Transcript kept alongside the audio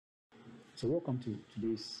So welcome to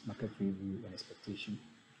today's market review and expectation.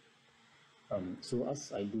 So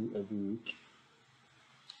as I do every week,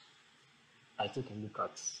 I take a look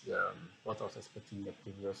at what I was expecting the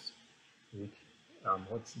previous week,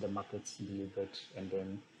 what the markets delivered, and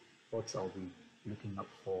then what I'll be looking up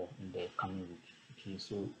for in the coming week. Okay,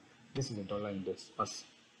 so this is the dollar index as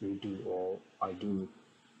we do, or I do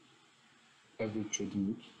every trading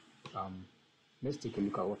week. Let's take a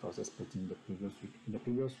look at what I was expecting the previous week. In the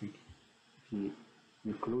previous week,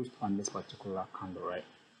 we closed on this particular candle, right?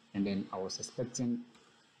 And then I was expecting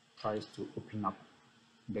price to open up,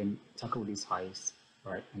 then tackle these highs,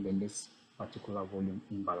 right? And then this particular volume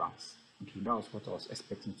imbalance. Okay, that was what I was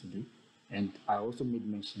expecting to do. And I also made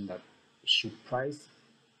mention that should price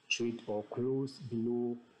trade or close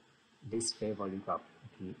below this fair value gap,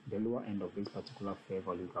 okay, the lower end of this particular fair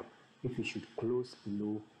value gap, if it should close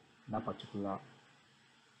below that particular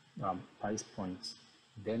price point,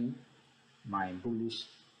 then my bullish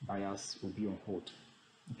buyers will be on hold.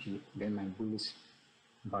 Okay, then my bullish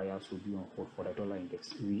buyers will be on hold for the dollar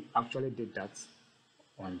index. We actually did that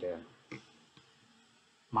on the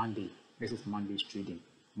Monday. This is Monday's trading.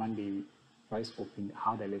 Monday price opened,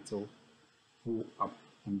 had a little pull up,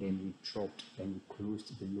 and then we dropped and we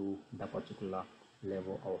closed below that particular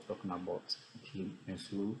level I was talking about. Okay, and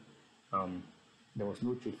so there was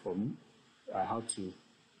no trade for me. I had to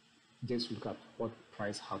just look at what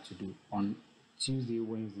price had to do. On Tuesday,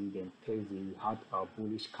 Wednesday, then Thursday, we had our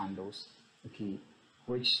bullish candles, okay,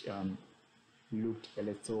 which looked a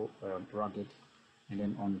little ragged, and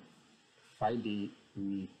then on Friday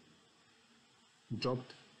we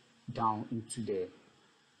dropped down into the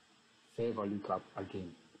fair value gap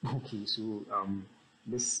again. Okay, so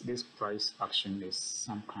this price action is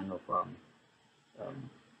some kind of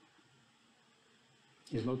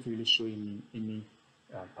is not really showing me any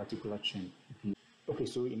particular trend. Okay,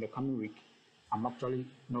 so in the coming week, I'm actually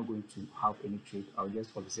not going to have any trade. I'll just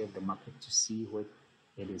observe the market to see where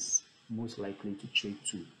it is most likely to trade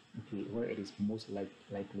to. Okay, where it is most likely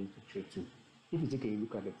to trade to. If you take a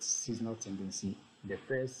look at the seasonal tendency, the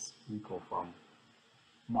first week of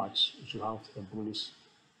March, you should have a bullish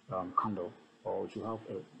candle, or you have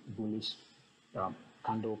a bullish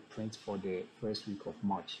candle print for the first week of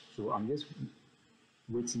March. So I'm just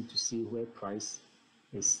waiting to see where price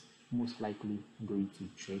is most likely going to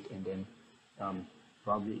trade, and then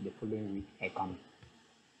probably the following week I can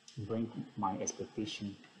bring my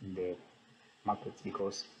expectation in the market,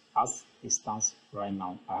 because as it stands right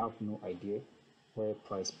now, I have no idea where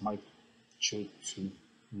price might trade to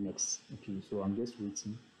next. Okay, so I'm just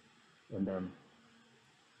waiting, and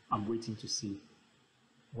I'm waiting to see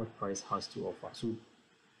what price has to offer. So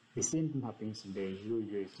the same thing happens in the Euro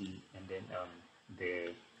USD and then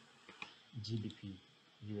the GBP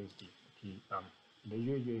USD. Okay, the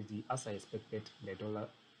Euro USD, as I expected the dollar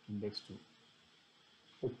index to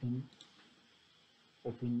open,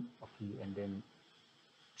 okay, and then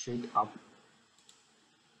trade up.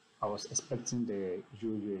 I was expecting the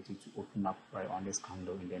Euro USD to open up right on this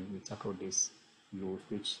candle, and then we tackle this lows,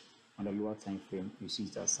 which on the lower time frame you see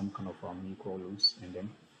that some kind of equal lows, and then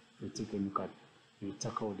we take a look at, we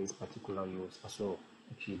tackle this particular lows as well.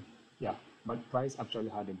 Okay, yeah, but price actually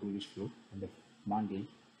had a bullish flow on the Monday,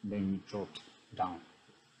 then we dropped down.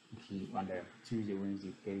 Okay, on the Tuesday,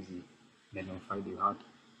 Wednesday, Thursday, then on Friday we had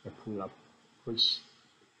a pull up, which is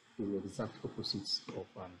the exact opposite of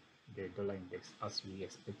the dollar index, as we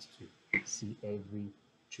expect to see every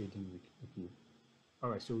trading week. Okay, all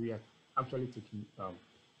right, so we are actually taking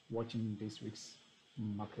watching this week's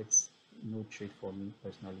markets. No trade for me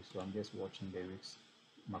personally, so I'm just watching the week's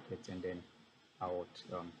market, and then I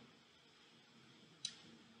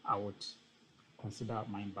would consider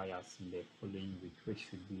my buyers in the following week, which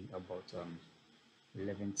should be about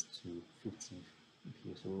 11th to 15th.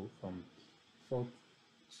 Okay, so from 4th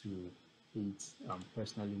to 8th,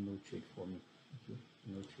 personally no trade for me. Okay,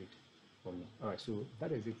 no trade for me. All right, so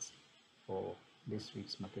that is it for this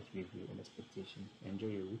week's market review and expectation. Enjoy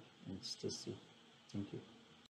your week and stay safe. Thank you.